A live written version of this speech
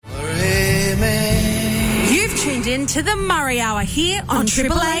in to the Murri Hour here on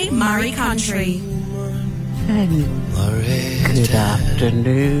Triple A Murri Country. And good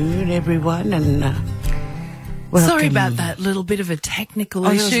afternoon, everyone. And sorry about that little bit of a technical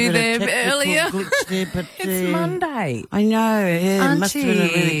issue there earlier. There, but, it's Monday. I know. Yeah, it must have been a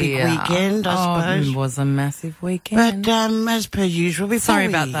really big weekend, I suppose. It was a massive weekend. But as per usual, sorry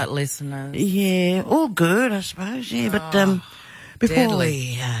about that, listeners. Yeah, all good, I suppose. Yeah, but before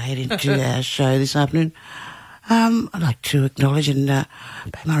we head into our show this afternoon, I'd like to acknowledge and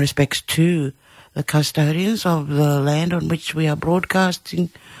pay my respects to the custodians of the land on which we are broadcasting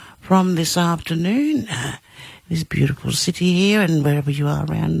from this afternoon. This beautiful city here and wherever you are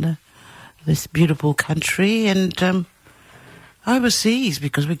around this beautiful country and overseas,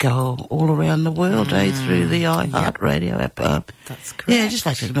 because we go all around the world through the iHeartRadio app. That's correct. Yeah, just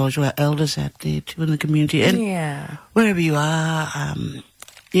like to acknowledge our elders out there too in the community. And wherever you are, hope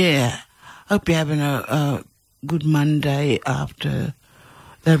you're having a good Monday after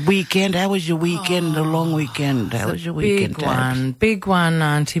that weekend. How was your weekend, the long weekend? How was your weekend? Big one,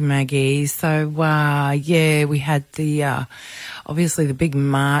 Auntie Maggie. So, we had the, obviously the big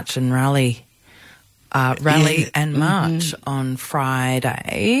march and rally and march on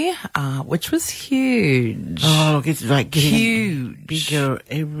Friday, which was huge. Oh, look, it's like getting huge, bigger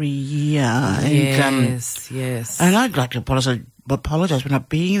every year. Yes. And I'd like to apologise for not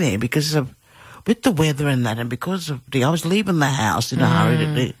being there because of with the weather and that, and because of I was leaving the house in a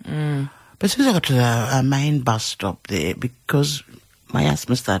hurry. But as soon as I got to the main bus stop there, because my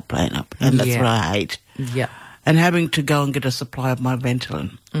asthma started playing up, and that's what I hate. Yeah. And having to go and get a supply of my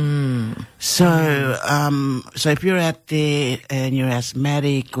Ventolin. So, so if you're out there and you're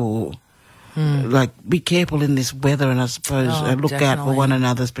asthmatic or be careful in this weather, and I suppose look out for one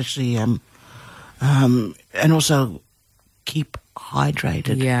another, especially and also keep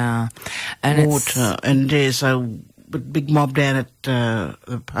hydrated. Yeah, and water so. Big mob down at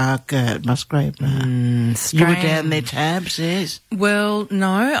the park at Musgrave. You were down there, Tabs, yes? Well, no,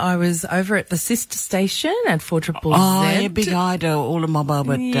 I was over at the sister station at 4ZZZ. Oh, yeah, big hi to all the mob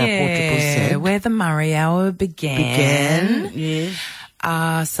over at 4ZZZ. Where the Murri Hour began. Yes.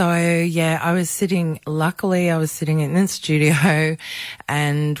 I was sitting in the studio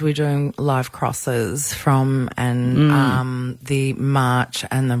and we're doing live crosses from the march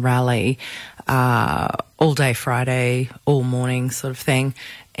and the rally all day Friday, all morning sort of thing,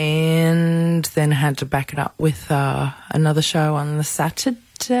 and then had to back it up with another show on the Saturday.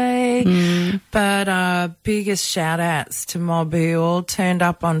 But biggest shout-outs to Mob who all turned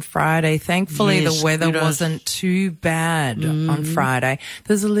up on Friday. Thankfully, the weather wasn't too bad on Friday.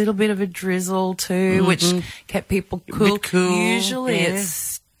 There's a little bit of a drizzle too, which kept people cool. Usually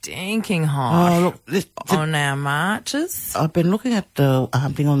it's stinking hot on our marches. I've been looking at the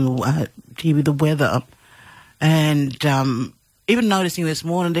thing on the TV, the weather, and even noticing this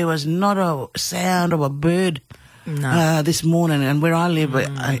morning there was not a sound of a bird this morning, and where I live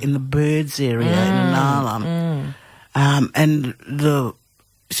in the birds area in Narlan, and as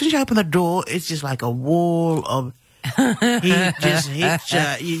soon as you open the door, it's just like a wall of heat just hits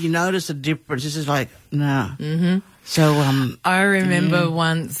you. You notice the difference. It's just like So I remember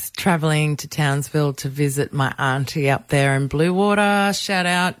once travelling to Townsville to visit my auntie up there in Bluewater. Shout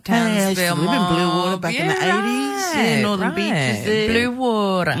out Townsville. I live in Bluewater back in the 80s. Northern Beaches there.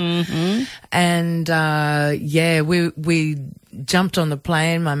 Bluewater. And we jumped on the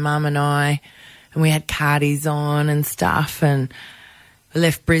plane, my mum and I, and we had cardies on and stuff, and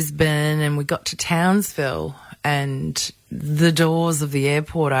left Brisbane and we got to Townsville and the doors of the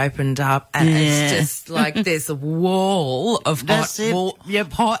airport opened up and it's just like there's a wall of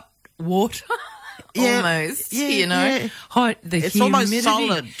hot water. Almost, hot. It's humidity.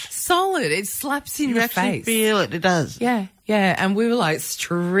 almost solid. It slaps in your face. Feel it. It does. Yeah. And we were like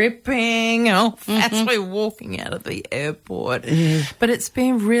stripping off as we're walking out of the airport. But it's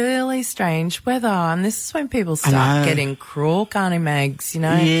been really strange weather, and this is when people start getting crook, Auntie Mags,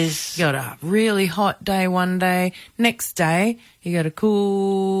 Yes. You got a really hot day one day, next day you got a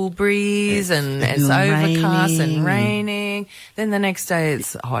cool breeze and it's overcast and raining. Then the next day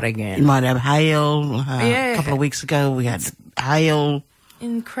it's hot again. You might have hail. A couple of weeks ago we had hail.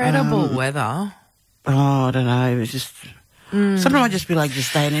 Incredible weather. Oh, I don't know. It was just... Sometimes I just feel like just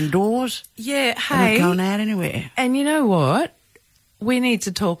staying indoors. Yeah, hey. Not going out anywhere. And you know what? We need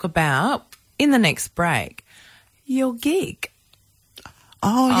to talk about, in the next break, your gig.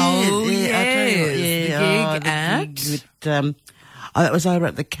 Oh, yes. The gig at... that was over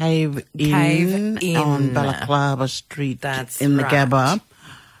at the Cave Inn on Balaclava Street. That's in the Gabba.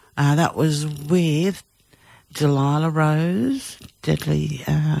 That was with Delilah Rose, deadly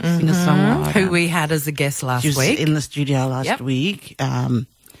singer-songwriter. Who we had as a guest last She was week. in the studio last week.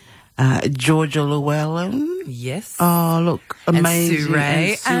 Georgia Llewellyn. Yes. Oh, look, amazing. And Sue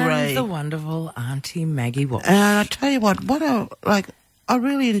Ray. And And the wonderful Auntie Maggie Walsh. And I tell you what I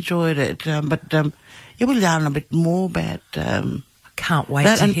really enjoyed it. You will learn a bit more about Can't wait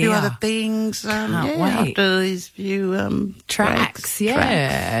that to and a hear. few other things. Can't wait. After these few Tracks, breaks. yeah.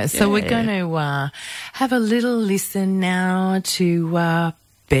 Tracks, So we're yeah. going to have a little listen now to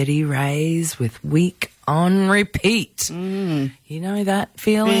Betty Ray's with Week on Repeat. You know that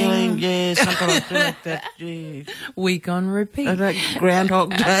feeling? Yeah, something like that. Yeah. Week on Repeat. Like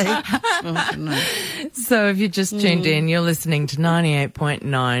Groundhog Day. Oh, no. So if you just tuned in, you're listening to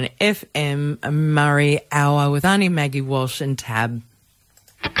 98.9 FM Murray Hour with Auntie Maggie Walsh and Tab.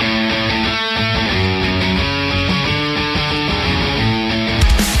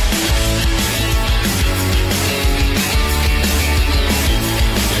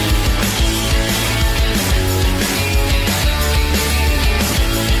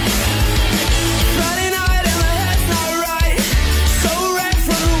 Friday night and my head's not right. So wrecked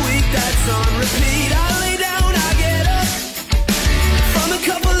from the week that's on repeat. I lay down, I get up. From a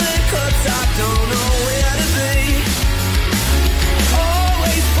couple of cuts, I don't know where to be.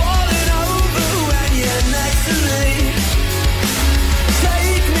 Always fall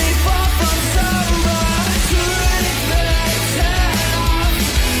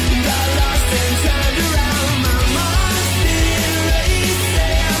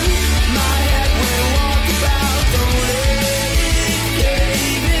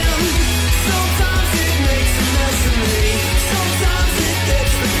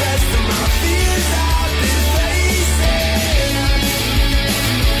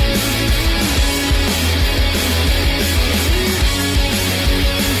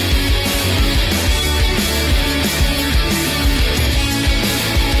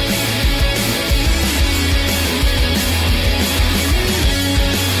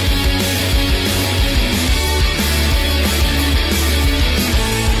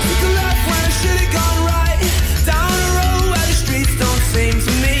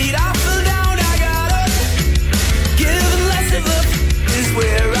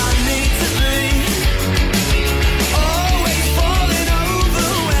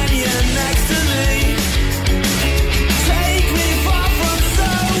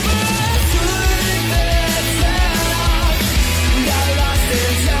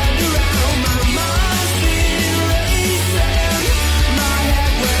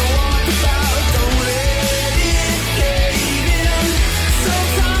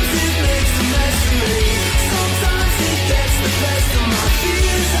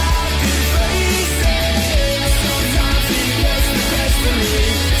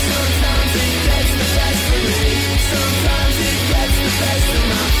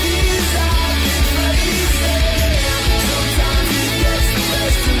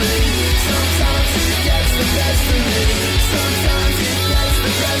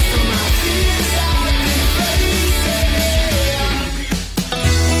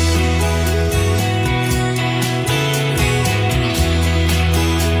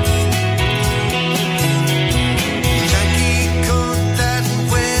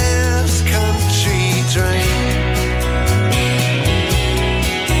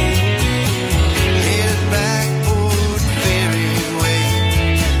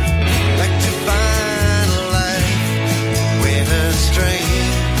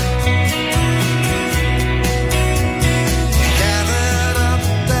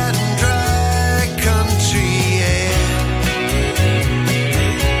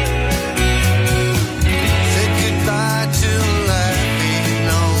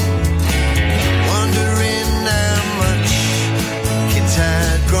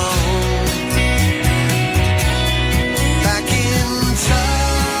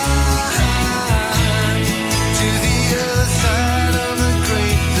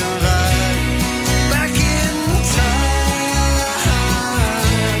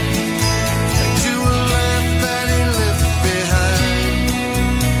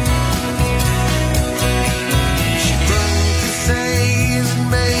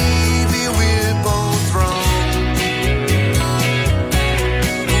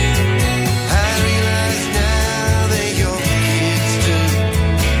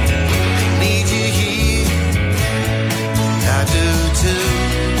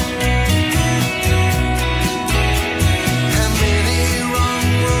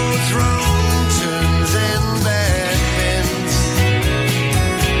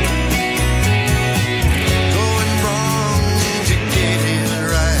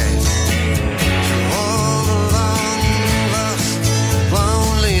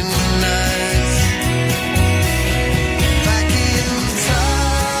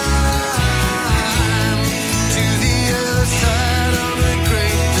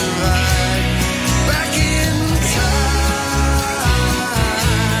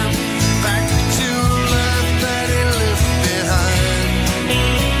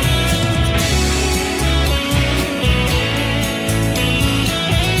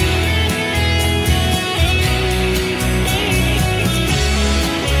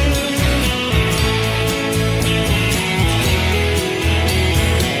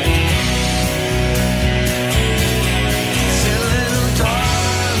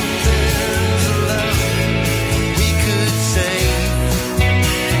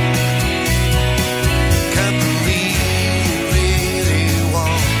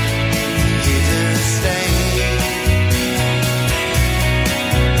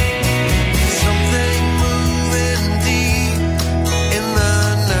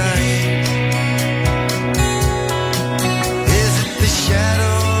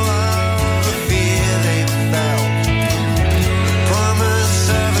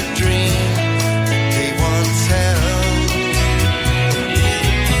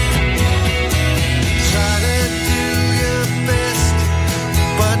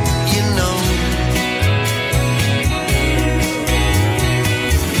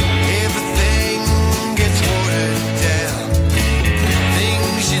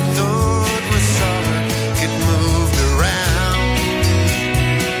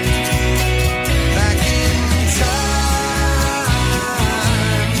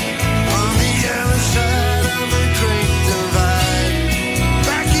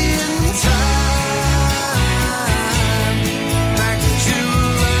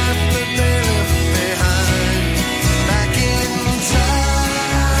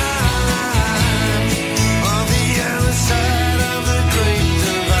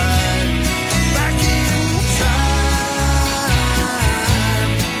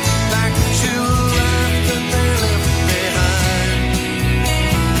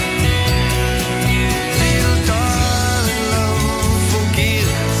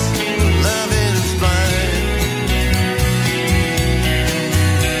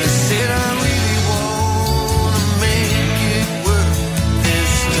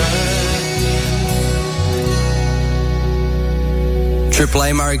Triple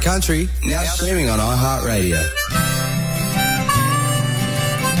A Murri Country, now streaming on iHeartRadio.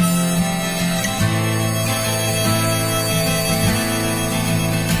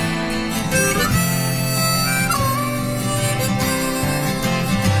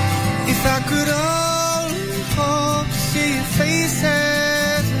 If I could only hope to see your faces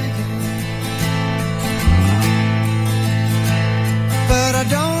again, but I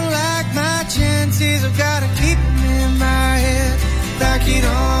don't like my chances. I've got to keep them in my head. If I could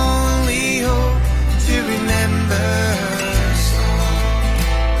only hope to remember some.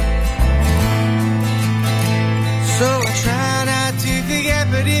 So I try not to forget,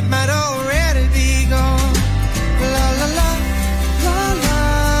 but it might already be gone. La la la, la la.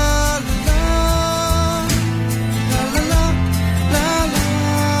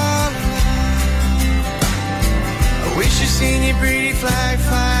 Wish you seen your pretty flag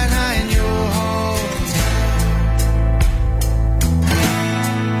flying high in your hometown.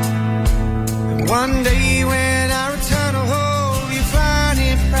 And one day when I return home, you're flying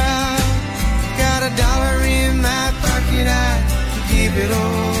it proud. Got $1 in my pocket, I give it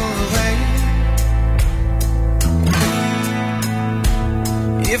all away.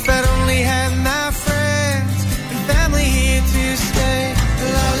 If I'd only had my friends and family here to stay.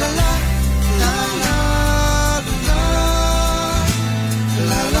 La la la, la la.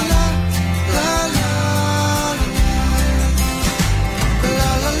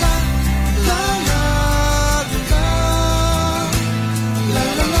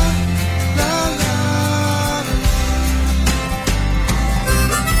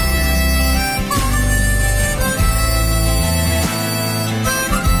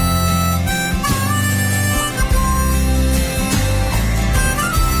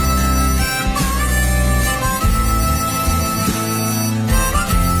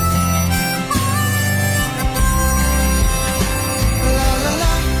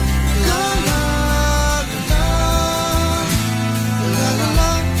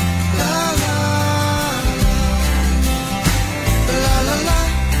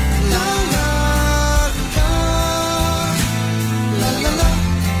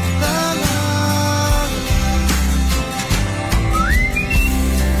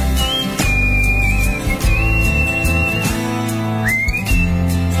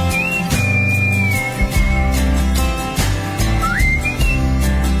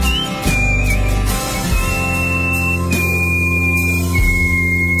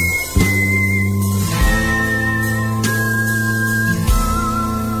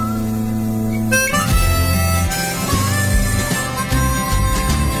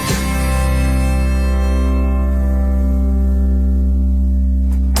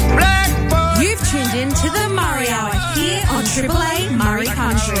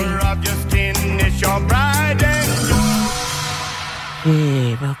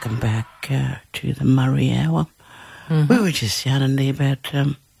 Yeah, welcome back to the Murri Hour. We were just yarning there about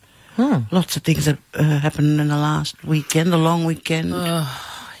lots of things that happened in the last weekend, the long weekend.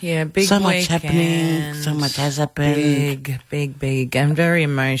 Yeah, big so much weekend. Happening, so much has happened. Big, and very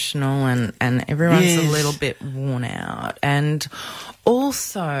emotional, and everyone's a little bit worn out. And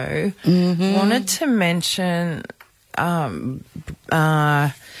also wanted to mention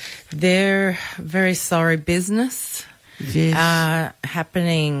their very sorry business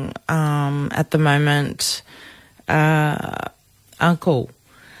happening at the moment. Uncle.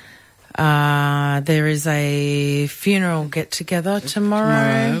 There is a funeral get-together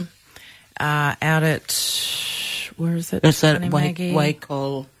tomorrow. Out at, where is it? That's at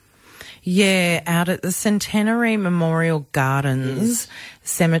Wakeall. Yeah, out at the Centenary Memorial Gardens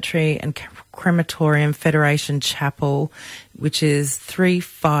Cemetery and Crematorium Federation Chapel, which is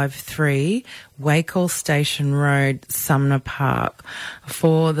 353 Wakeall Station Road, Sumner Park,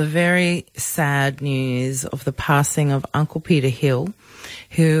 for the very sad news of the passing of Uncle Peter Hill,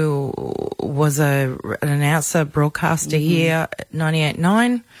 who was an announcer, broadcaster here at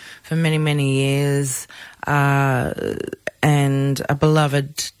 98.9 for many, many years, and a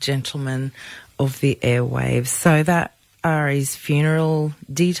beloved gentleman of the airwaves. So that are his funeral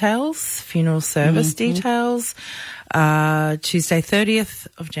details, funeral service details. Tuesday, 30th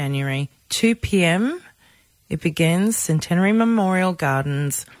of January, 2 p.m. It begins, Centenary Memorial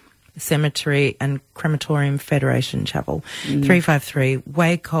Gardens, Cemetery and Crematorium Federation Chapel, 353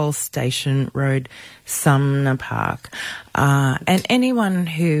 Wakeall Station Road, Sumner Park. And anyone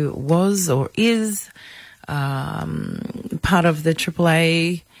who was or is part of the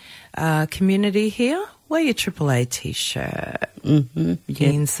AAA community here, wear your AAA T-shirt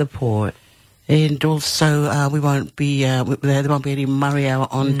in support. And also, we won't be there won't be any Murri Hour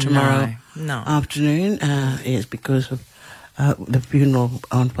on tomorrow No. afternoon. It's because of the funeral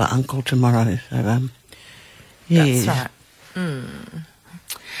on for Uncle tomorrow. So, yes. That's right.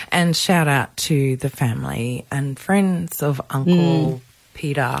 And shout out to the family and friends of Uncle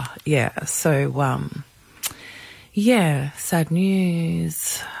Peter. Yeah, so, sad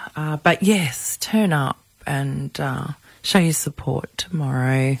news. But yes, turn up and show your support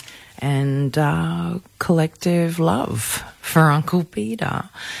tomorrow and collective love for Uncle Peter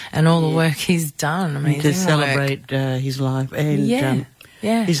and all the work he's done. Amazing to celebrate his life and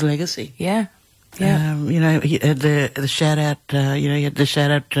his legacy. Yeah. He had the shout out. He had the shout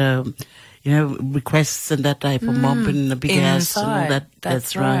out. Requests and that day for mopping the big house and all that.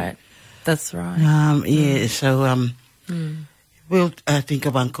 That's right. That's right. So we'll think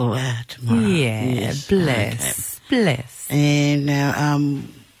of Uncle tomorrow. Yeah. Yes. Bless. And now,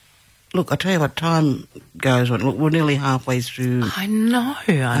 look, I tell you what, time goes on. Look, we're nearly halfway through. I know.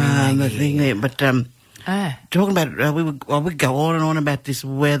 The thing there, but talking about we go on and on about this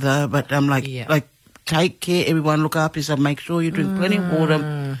weather, but I'm like take care, everyone, look after yourself, make sure you drink plenty of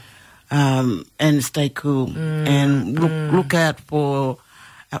water, and stay cool, and look out for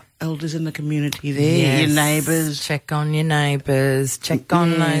our elders in the community there, your neighbours. Check on your neighbours, check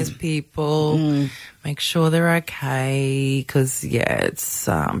on those people, make sure they're okay, because, it's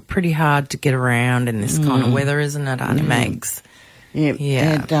pretty hard to get around in this kind of weather, isn't it, Auntie Megs?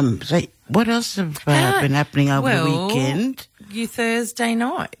 Yeah. And, so what else have been happening over the weekend? Your Thursday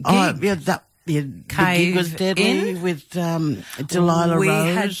night gig. Oh, the gig was deadly with Delilah Rose. We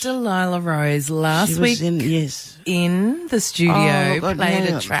had Delilah Rose last week in the studio, played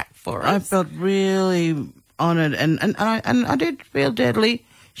a track for us. I felt really honoured and I did feel deadly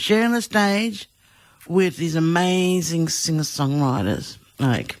sharing the stage with these amazing singer-songwriters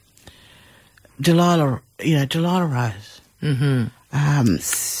like Delilah Rose. Mm-hmm.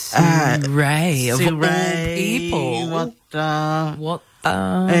 Ray of all people. What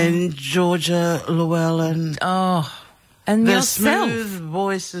and Georgia Llewellyn. And the yourself. smooth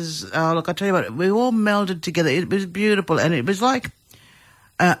voices. Look, I tell you what, we all melded together. It was beautiful, and it was like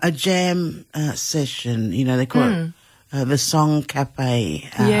a jam session. They call it the Song Cafe.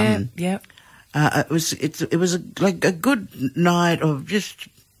 It was like a good night of just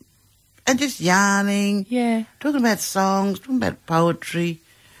yarning. Yeah, talking about songs, talking about poetry.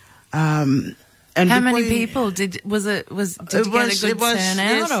 And how many people did you get a good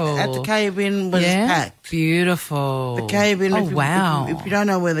turnout? Yes, at the cave-in was packed. Beautiful. The cave-in. Wow. If you don't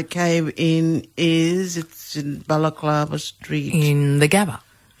know where the cave-in is, it's in Balaclava Street. In the Gabba.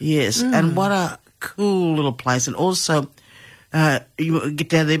 Yes, and what a cool little place. And also, you get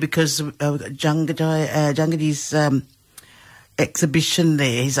down there because of Jungadi's exhibition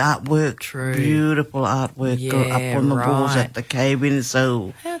there, his artwork, beautiful artwork up on the walls at the cave-in.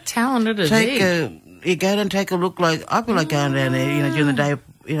 So how talented is he? You go and take a look. Like I feel like going down there, during the day,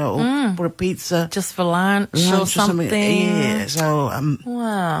 or for a pizza, just for lunch or something. Yeah. So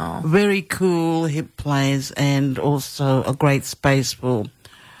wow, very cool, hip place, and also a great space for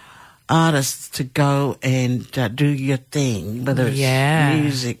artists to go and do your thing, whether it's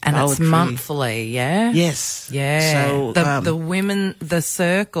music, and poetry. It's monthly, Yes. So the women, the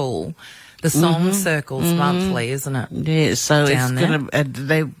circle, the song circle's monthly, isn't it? Yeah, so down it's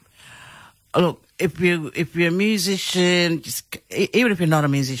gonna. Look, if you're a musician, even if you're not a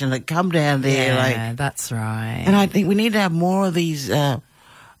musician, come down there. Yeah, that's right. And I think we need to have more of these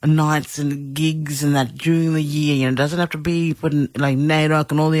nights and gigs and that during the year. It doesn't have to be for like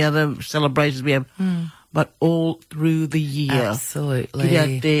NAIDOC and all the other celebrations we have, but all through the year. Absolutely. Get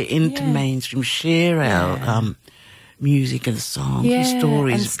out there into mainstream, share our music and songs and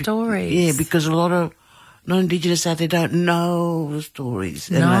stories. And stories. Because a lot of non-Indigenous out there don't know the stories.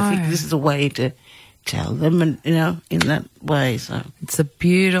 And I think this is a way to tell them and, in that way. So it's a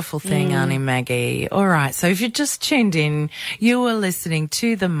beautiful thing, Auntie Maggie. All right. So if you just tuned in, you were listening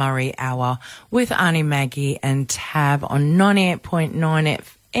to the Murri Hour with Auntie Maggie and Tab on 98.9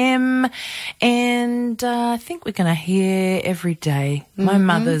 FM. And I think we're going to hear every day my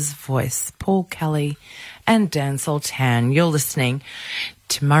mother's voice, Paul Kelly and Dan Sultan. You're listening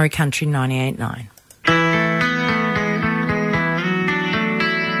to Murri Country 98.9.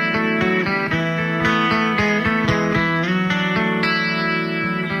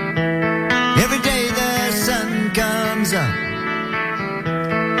 Every day the sun comes up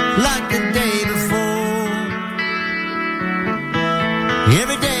like the day before.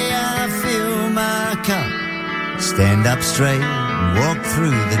 Every day I fill my cup, stand up straight and walk through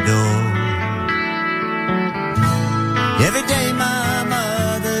the door. Every day my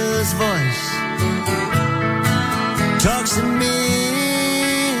mother's voice talks to me.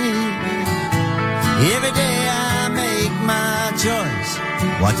 Every day I make my choice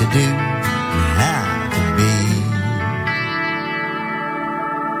what to do and how to be.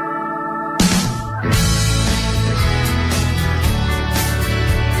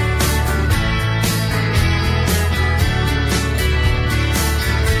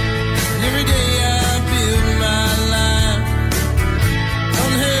 Every day I build my life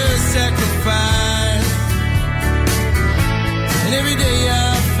on her sacrifice, and every day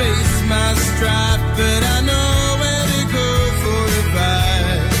I face my strife, but I know where to go for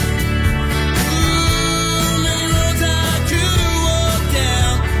advice. Ooh, many roads I could have walked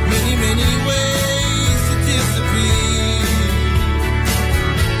down, many, many ways to disappear.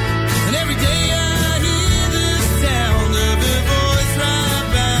 And every day I hear the sound of her voice right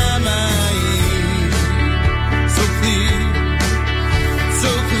by my ear. So clear,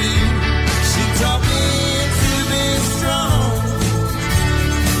 so clear. She taught me to be strong.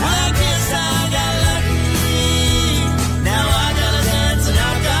 I guess I got lucky. Now I got a dance and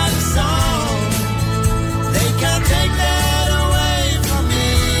I got a song. They can't take that away from me.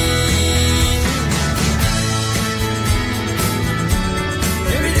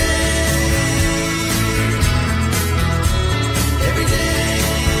 Every day, every day,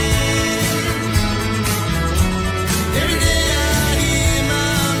 every day I hear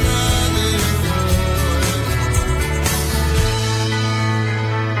my mother's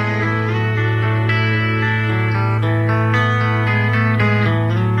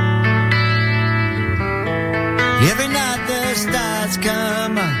Every night the stars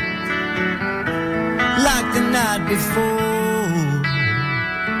come up like the night before.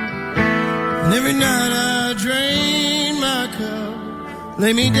 And every night I drain my cup,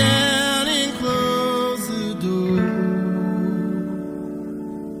 lay me down and close the door.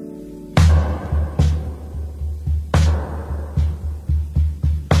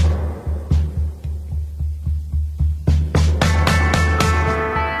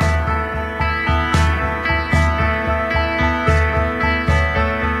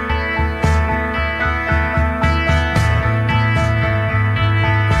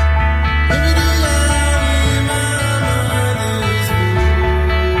 Every day I hear my mother's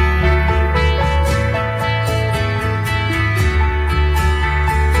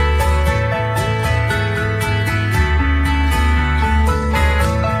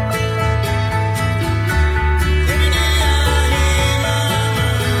Every day I hear my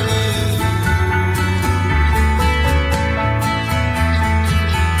mother's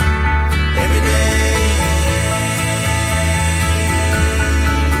Every day.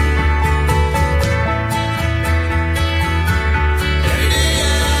 Every day I hear my Every day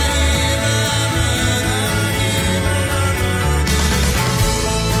I hear my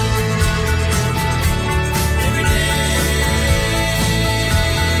Every day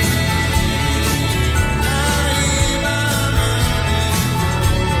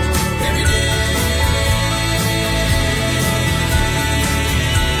Every day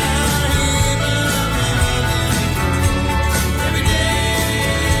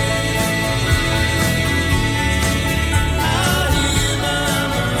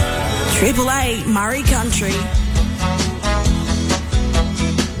Triple A Murri Country.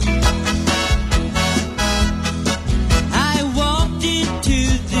 I walked into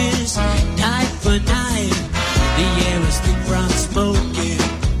this night for night. The air was thick from smoking.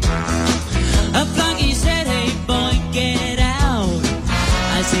 A flunky said, "Hey boy, get out."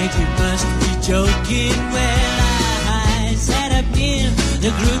 I said, "You must be joking." Well, I sat up in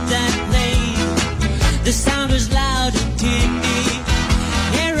the group that played. The sound was loud and tinny.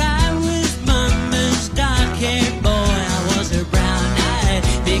 Here I was, mama's dark-haired boy. I was her brown-eyed,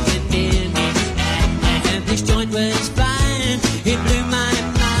 big and minny. And this joint was fine. It blew my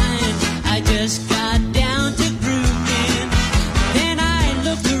mind. I just got down to grooving. Then I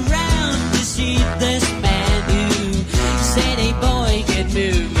looked around to see this man who said, "Hey boy, get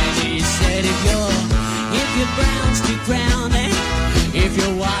moving." He said, if you're brown, stick round, and if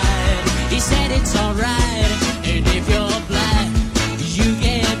you're white, he said it's alright. And if you're black, you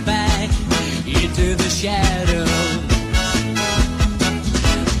get back into the shadow.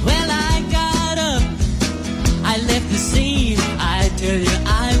 Well, I got up, I left the scene. I tell you,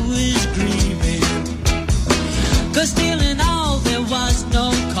 I was grieving. 'Cause still in all, there was no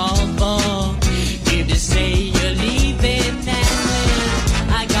call for you to say you're leaving. And when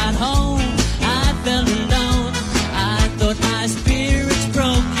I got home, I felt alone. I thought my spirit's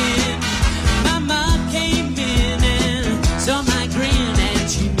broken. Mama came in and saw my grin, and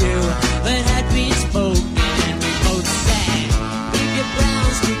she knew what had been spoken. And we both sang, if you're brown,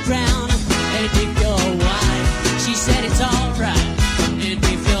 stick round, and if you're white, she said it's alright. And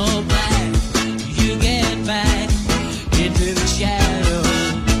if you're black, you get back into the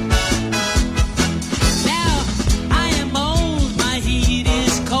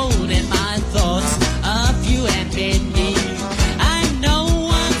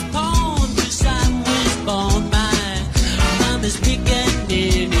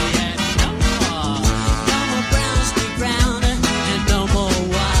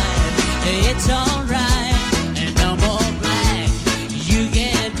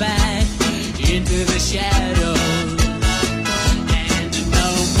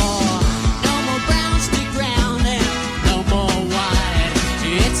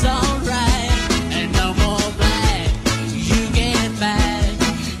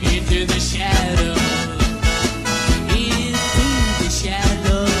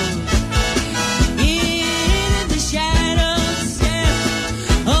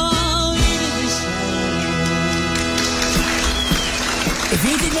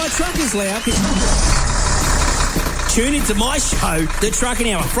is loud. Tune into my show, The Trucking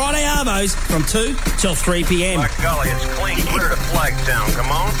Hour, Friday Arvos from 2 till 3 p.m. By golly, it's clean clear to Flagtown.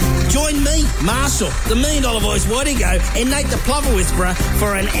 Come on. Join me, Marshall, the $1 Million Voice Wadigo, and Nate the Plover Whisperer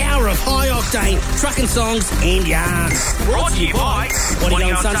for an hour of high-octane trucking songs and yarns. Brought to you by Wadigo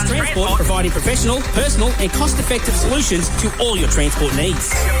and Sons Transport, providing professional, personal and cost-effective solutions to all your transport needs.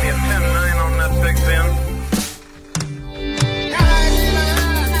 Give me a 10-9 on that big bin.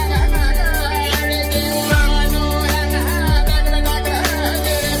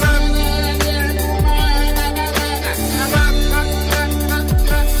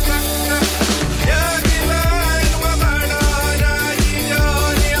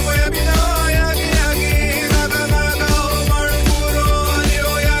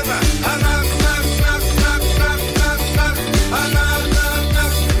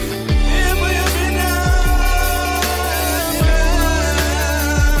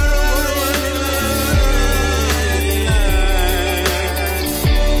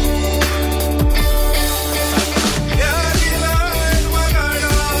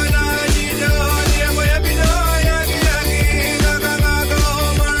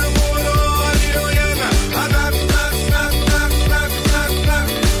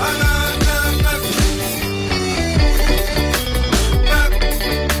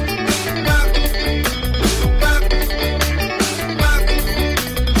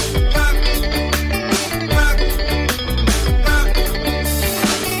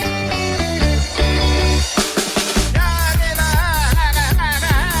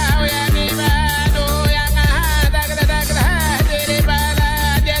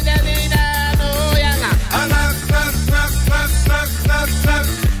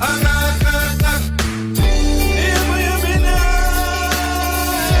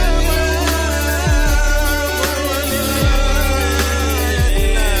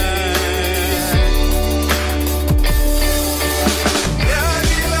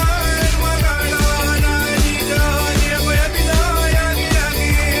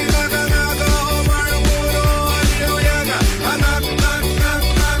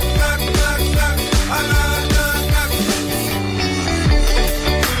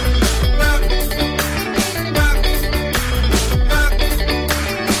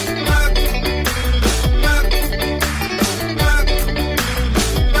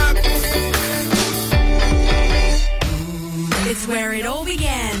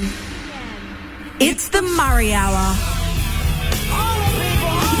 It's the Murri Hour.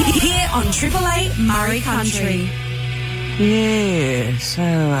 Here on Triple A Murri Country. Yeah,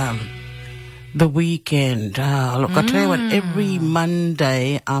 so the weekend. Look, I'll tell you what, every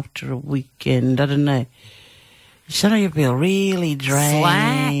Monday after a weekend, I don't know, suddenly you feel really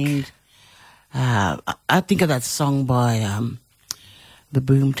drained. I think of that song by the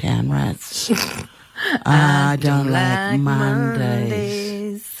Boomtown Rats. I don't like Mondays.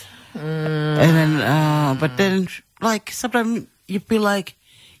 And then, but then, like, sometimes you feel like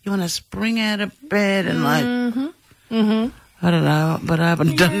you want to spring out of bed and, like, I don't know, but I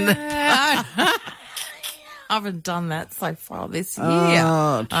haven't done that. I haven't done that so far this year.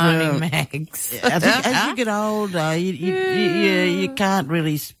 Oh, true. Only Mags. I think as you get older, you can't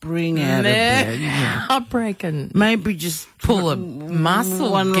really spring out of bed. I reckon. Maybe just pull a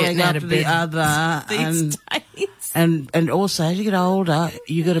muscle one getting leg out up of to the bed other. these days. And also, as you get older,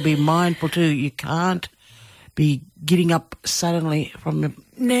 you got to be mindful too. You can't be getting up suddenly from the...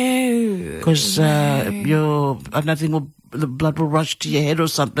 No. Because your, I don't think the blood will rush to your head or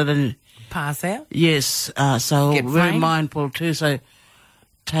something and... Pass out? Yes. So Get very framed. mindful too. So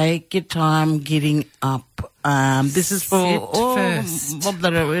take your time getting up. This is for all first.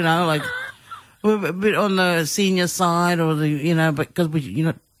 that are, you know, like we're a bit on the senior side or the, you know, because we, you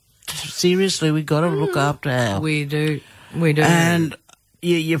know, seriously, we got to look after our... We do. We do. And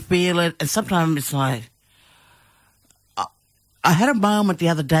you feel it. And sometimes it's like... I had a moment the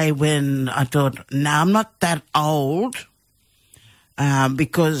other day when I thought, no, I'm not that old.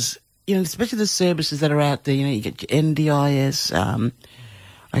 Because, you know, especially the services that are out there, you know, you get your NDIS,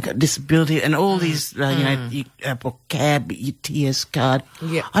 like a disability and all these, you know, you for cab, your TS card.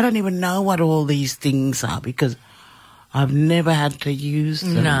 Yeah. I don't even know what all these things are because I've never had to use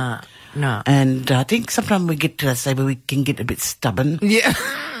them. No. And I think sometimes we get to that stage where we can get a bit stubborn. Yeah.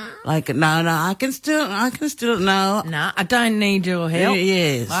 Like, no, I can still, no. No, I don't need your help.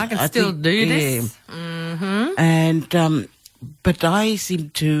 Yes. I can still do this. Yeah. Mm-hmm. And, but I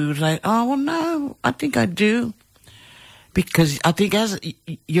seem to say, oh, well, no, I think I do. Because I think as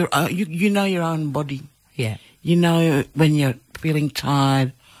you know your own body. Yeah. You know when you're feeling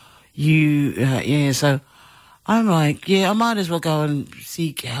tired, so I'm like, yeah, I might as well go and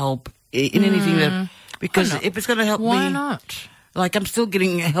seek help in anything that, because if it's going to help Why me, not? like I'm still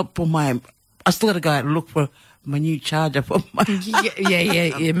getting help for I still got to go out and look for my new charger for my.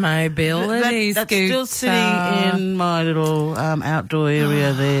 Your mobility that's scooter. still sitting in my little outdoor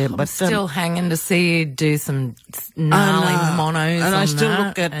area there. But Still hanging to see you do some gnarly monos and on I still that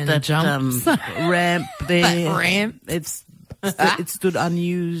look at and that jumps. ramp there. That ramp. It's stood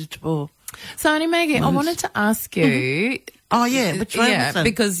unused for. So, Auntie Maggie, I wanted to ask you. Oh yeah, but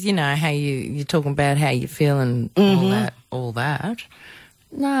because you know how you're talking about how you feel and all that.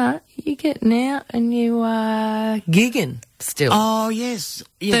 No, you're getting out and you are gigging still. Oh yes,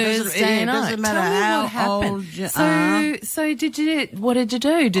 Thursday it night. doesn't matter Tell me how what old happened. you are. So what did you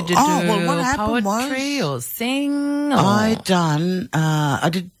do? Did you do what happened poetry or sing? Or? I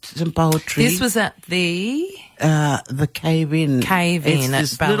did some poetry. This was at the Cave-In. Cave-In it's at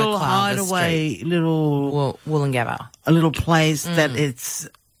this little Balaclava hideaway, Street. little Wollongabba. a little place that it's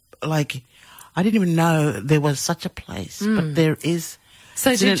like I didn't even know there was such a place, but there is.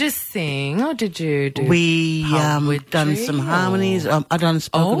 So did you sing or did you do We poetry done some harmonies. I done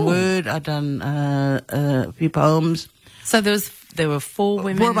spoken word. I done a few poems. So there were four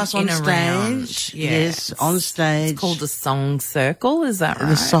women 4 of us on in a round. stage. Yes, on stage. It's called the Song Circle, is that right?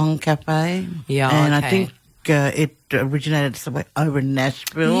 The Song Cafe. Yeah, and okay. I think it originated somewhere over in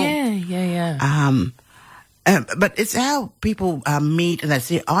Nashville. Yeah. But it's how people meet, and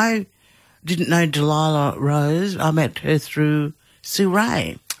that's it. I didn't know Delilah Rose. I met her through Sue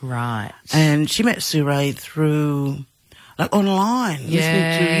Ray. Right. And she met Sue Ray through, like, online.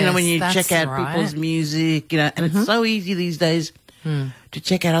 Listening to, when you check out people's music, and it's so easy these days to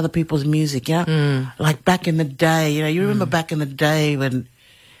check out other people's music, Like back in the day, you remember back in the day when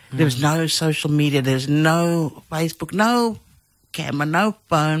there was no social media, there's no Facebook, no camera, no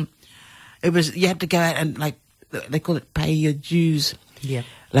phone. It was, you had to go out and, like, they call it pay your dues. Yeah.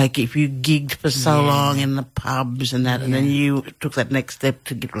 Like if you gigged for so long in the pubs and that, and then you took that next step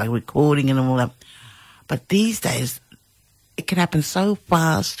to get like recording and all that. But these days, it can happen so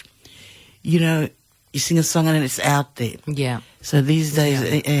fast. You sing a song and then it's out there. Yeah. So these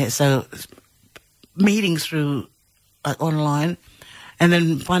days, so meetings through online, and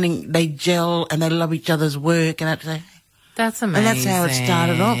then finding they gel and they love each other's work, and that's amazing. And that's how it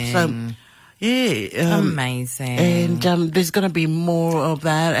started off. So. Yeah. Amazing. And there's going to be more of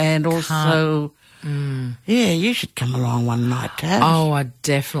that. And also, you should come along one night, Tab. Oh, I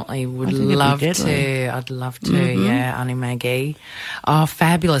definitely would love to. I'd love to, Auntie Maggie. Oh,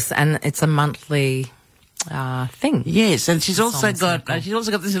 fabulous. And it's a monthly thing. Yes, and she's also got this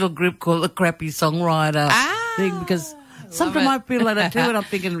little group called the Crappy Songwriter thing, because sometimes I feel like that too, and I'm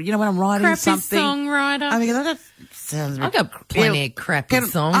thinking, when I'm writing Crappy something. songwriter. I mean, that sounds I've got plenty of crappy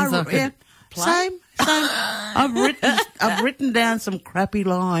songs. I could play. Same. I've written down some crappy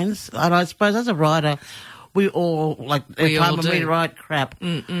lines, and I suppose as a writer, we all we write crap.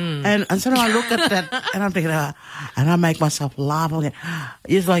 And sometimes I look at that and I'm thinking, and I make myself laugh.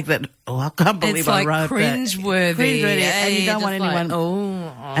 It's like that. Oh, I can't believe I wrote that. It's cringeworthy. And you don't want anyone.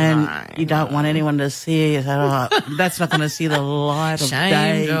 You don't want anyone to see it. That's not going to see the light of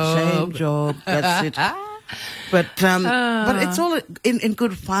day. Shame job. That's it. But it's all in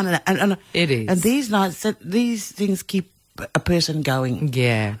good fun, and it is. And these nights, these things keep a person going.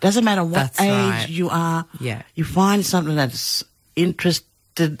 Yeah, doesn't matter what age right. you are. Yeah, you find something that's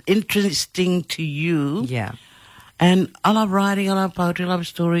interesting to you. Yeah, and I love writing. I love poetry. I love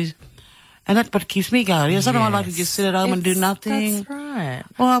stories. And that's what keeps me going. Sometimes I like to just sit at home and do nothing. That's right.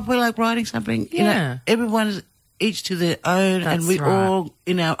 Or I feel like writing something. Yeah. Everyone's each to their own, and we're all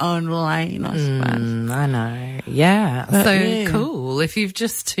in our own lane, I suppose. I know. Yeah. Cool. If you've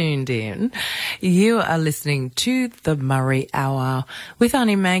just tuned in, you are listening to the Murri Hour with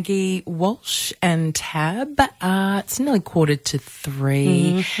Auntie Maggie Walsh and Tab. It's nearly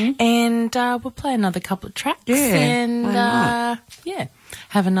 2:45, and we'll play another couple of tracks. And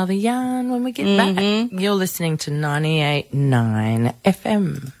have another yarn when we get back. You're listening to 98.9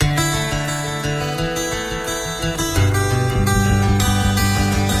 FM.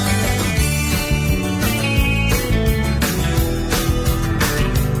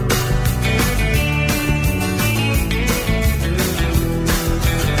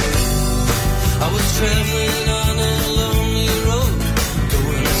 Traveling on a lonely road,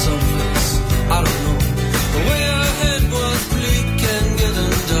 going someplace I don't know. The way ahead was bleak and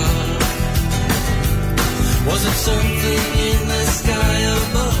getting dark. Was it something in the sky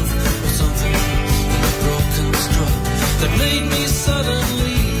above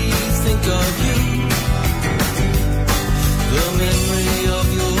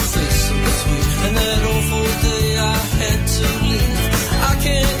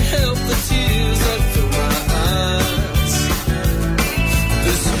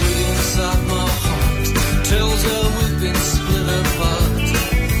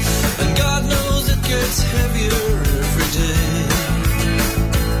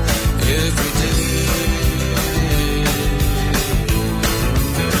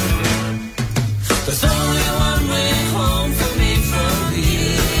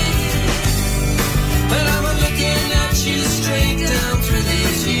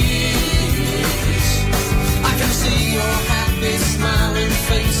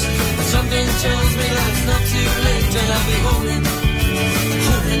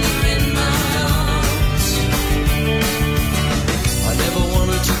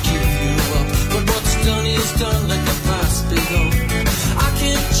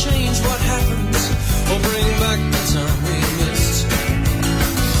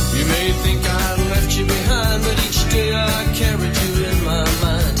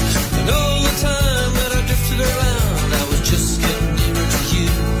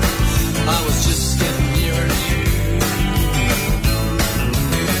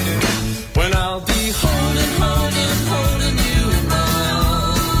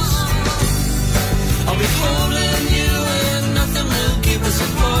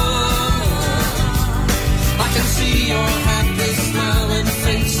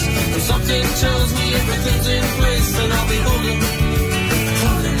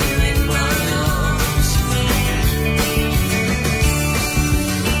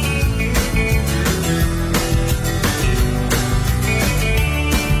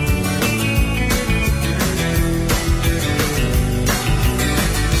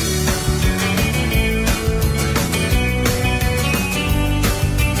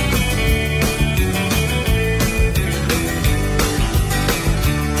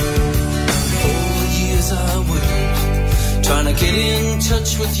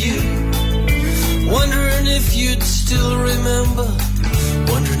with you. Wondering if you'd still remember,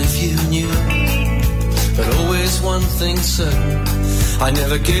 wondering if you knew. But always one thing certain, I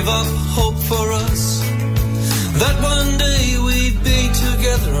never gave up hope for us. That one day we'd be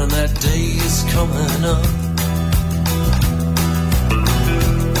together, and that day is coming up.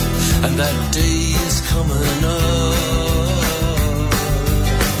 And that day is coming up.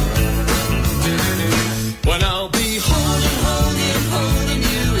 When I'll be holding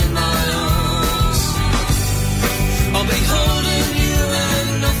you in my arms. I'll be holding you and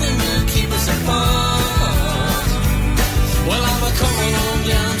nothing will keep us apart. Well, I'm coming on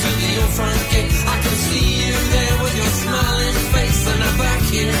down to the old front gate. I can see you there with your smiling face, and I'm back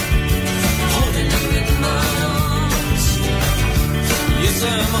here holding you in my arms. Yes,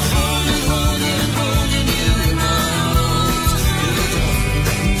 I'm holding you in my arms.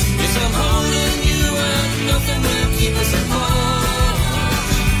 Yes, I'm holding you and nothing will keep us apart.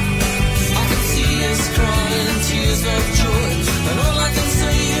 I can see us crying tears of joy, and all I can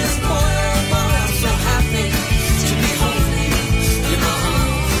say is, boy, oh boy, I'm so happy to be holding you in my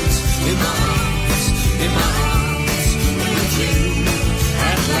arms, in my arms, in my arms, with you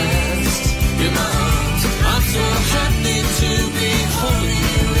at last, in my arms. I'm so happy to be holding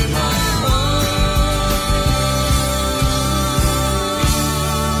you in my arms.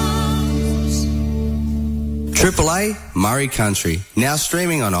 Triple A Murri Country, now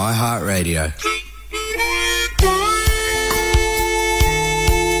streaming on iHeartRadio.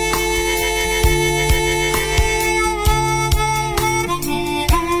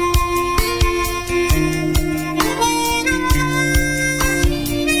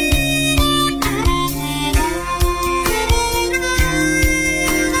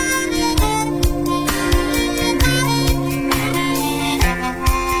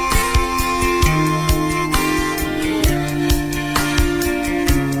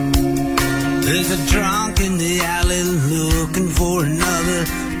 There's a drunk in the alley looking for another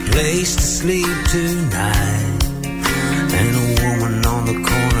place to sleep tonight. And a woman on the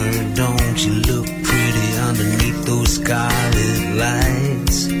corner, don't you look pretty underneath those scarlet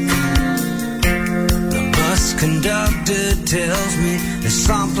lights? The bus conductor tells me there's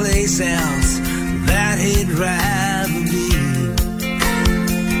someplace else that he'd rather be.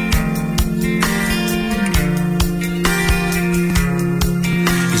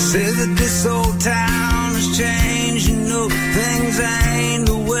 Says that this old town has changed, you know, things ain't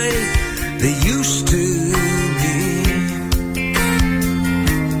the way they used to be.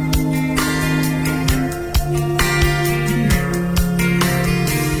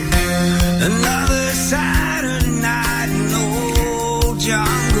 Another Saturday night in old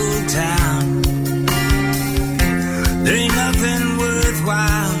jungle town. There ain't nothing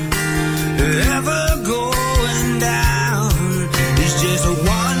worthwhile ever going down. It's just a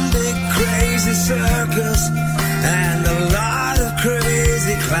crazy circus and a lot of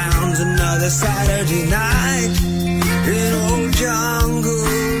crazy clowns. Another Saturday night in old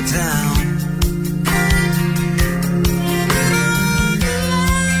jungle town.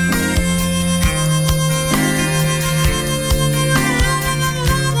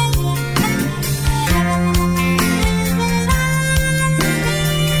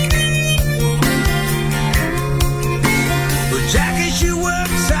 Well, Jackie, she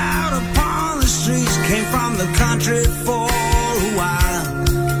works out upon the streets, came from the country for a while.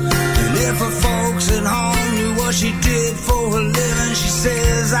 And if her folks at home knew what she did for a living, she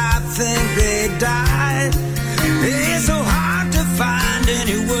says, I think they died. It's so hard to find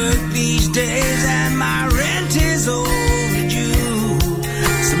any work these days, and my rent is overdue.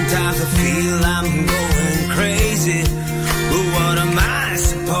 Sometimes I feel I'm going crazy, but what am I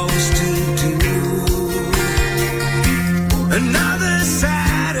supposed to do? Another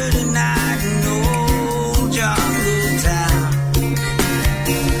Saturday night in old jungle town.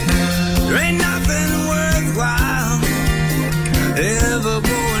 There ain't nothing worthwhile ever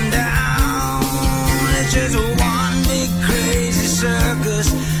going down. It's just one big crazy circus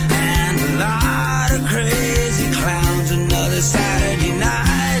and a lot of crazy clowns. Another Saturday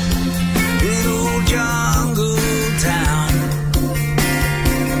night in old jungle town.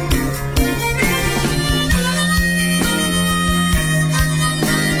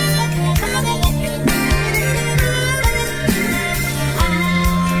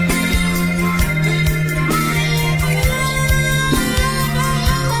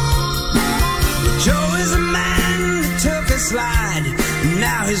 Slide.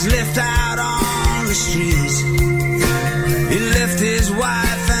 Now he's left out on the streets. He left his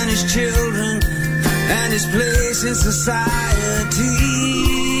wife and his children and his place in society.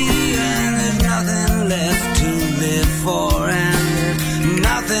 And there's nothing left to live for, and there's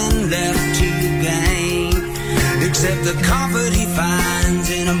nothing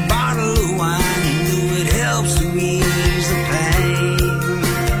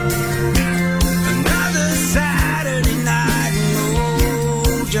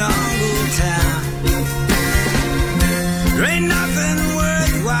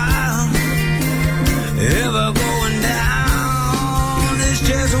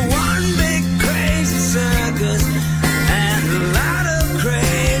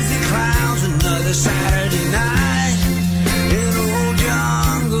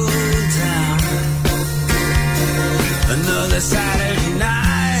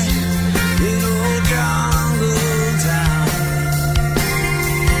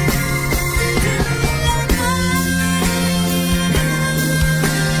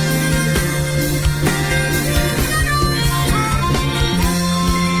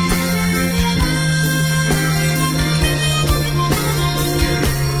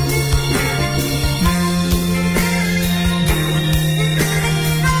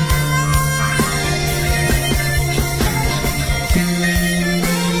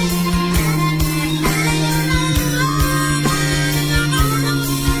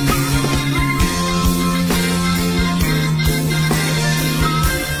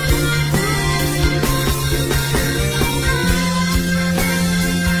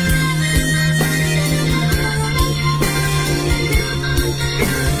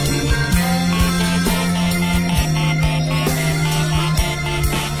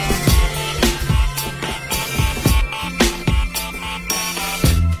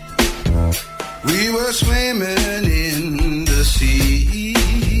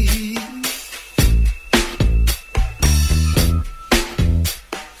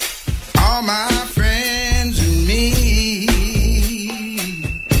all my friends and me.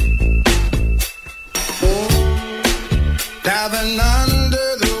 Diving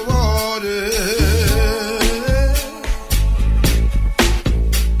under the water,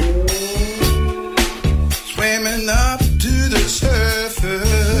 swimming up to the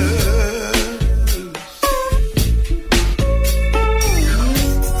surface.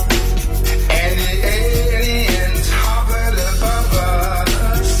 And the aliens hovered above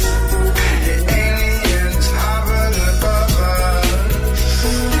us. The aliens hovered above us.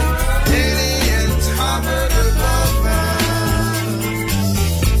 Aliens hovered above us.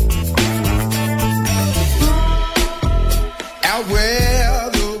 Out where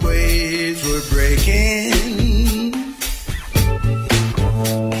the waves were breaking,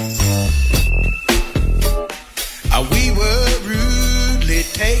 we were rudely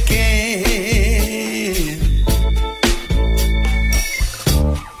taken.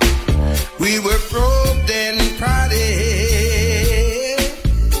 We were probed and prodded,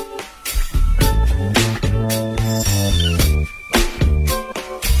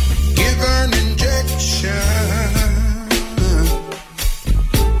 given injection.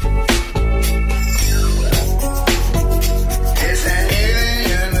 It's an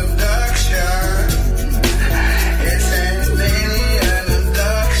alien abduction. It's an alien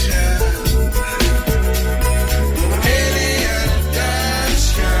abduction. Alien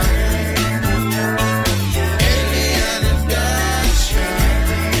abduction. Alien abduction.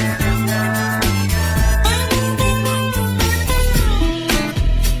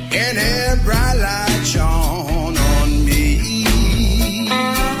 And a bright light shone on me.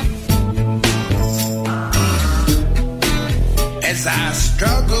 As I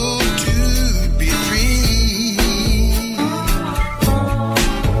struggle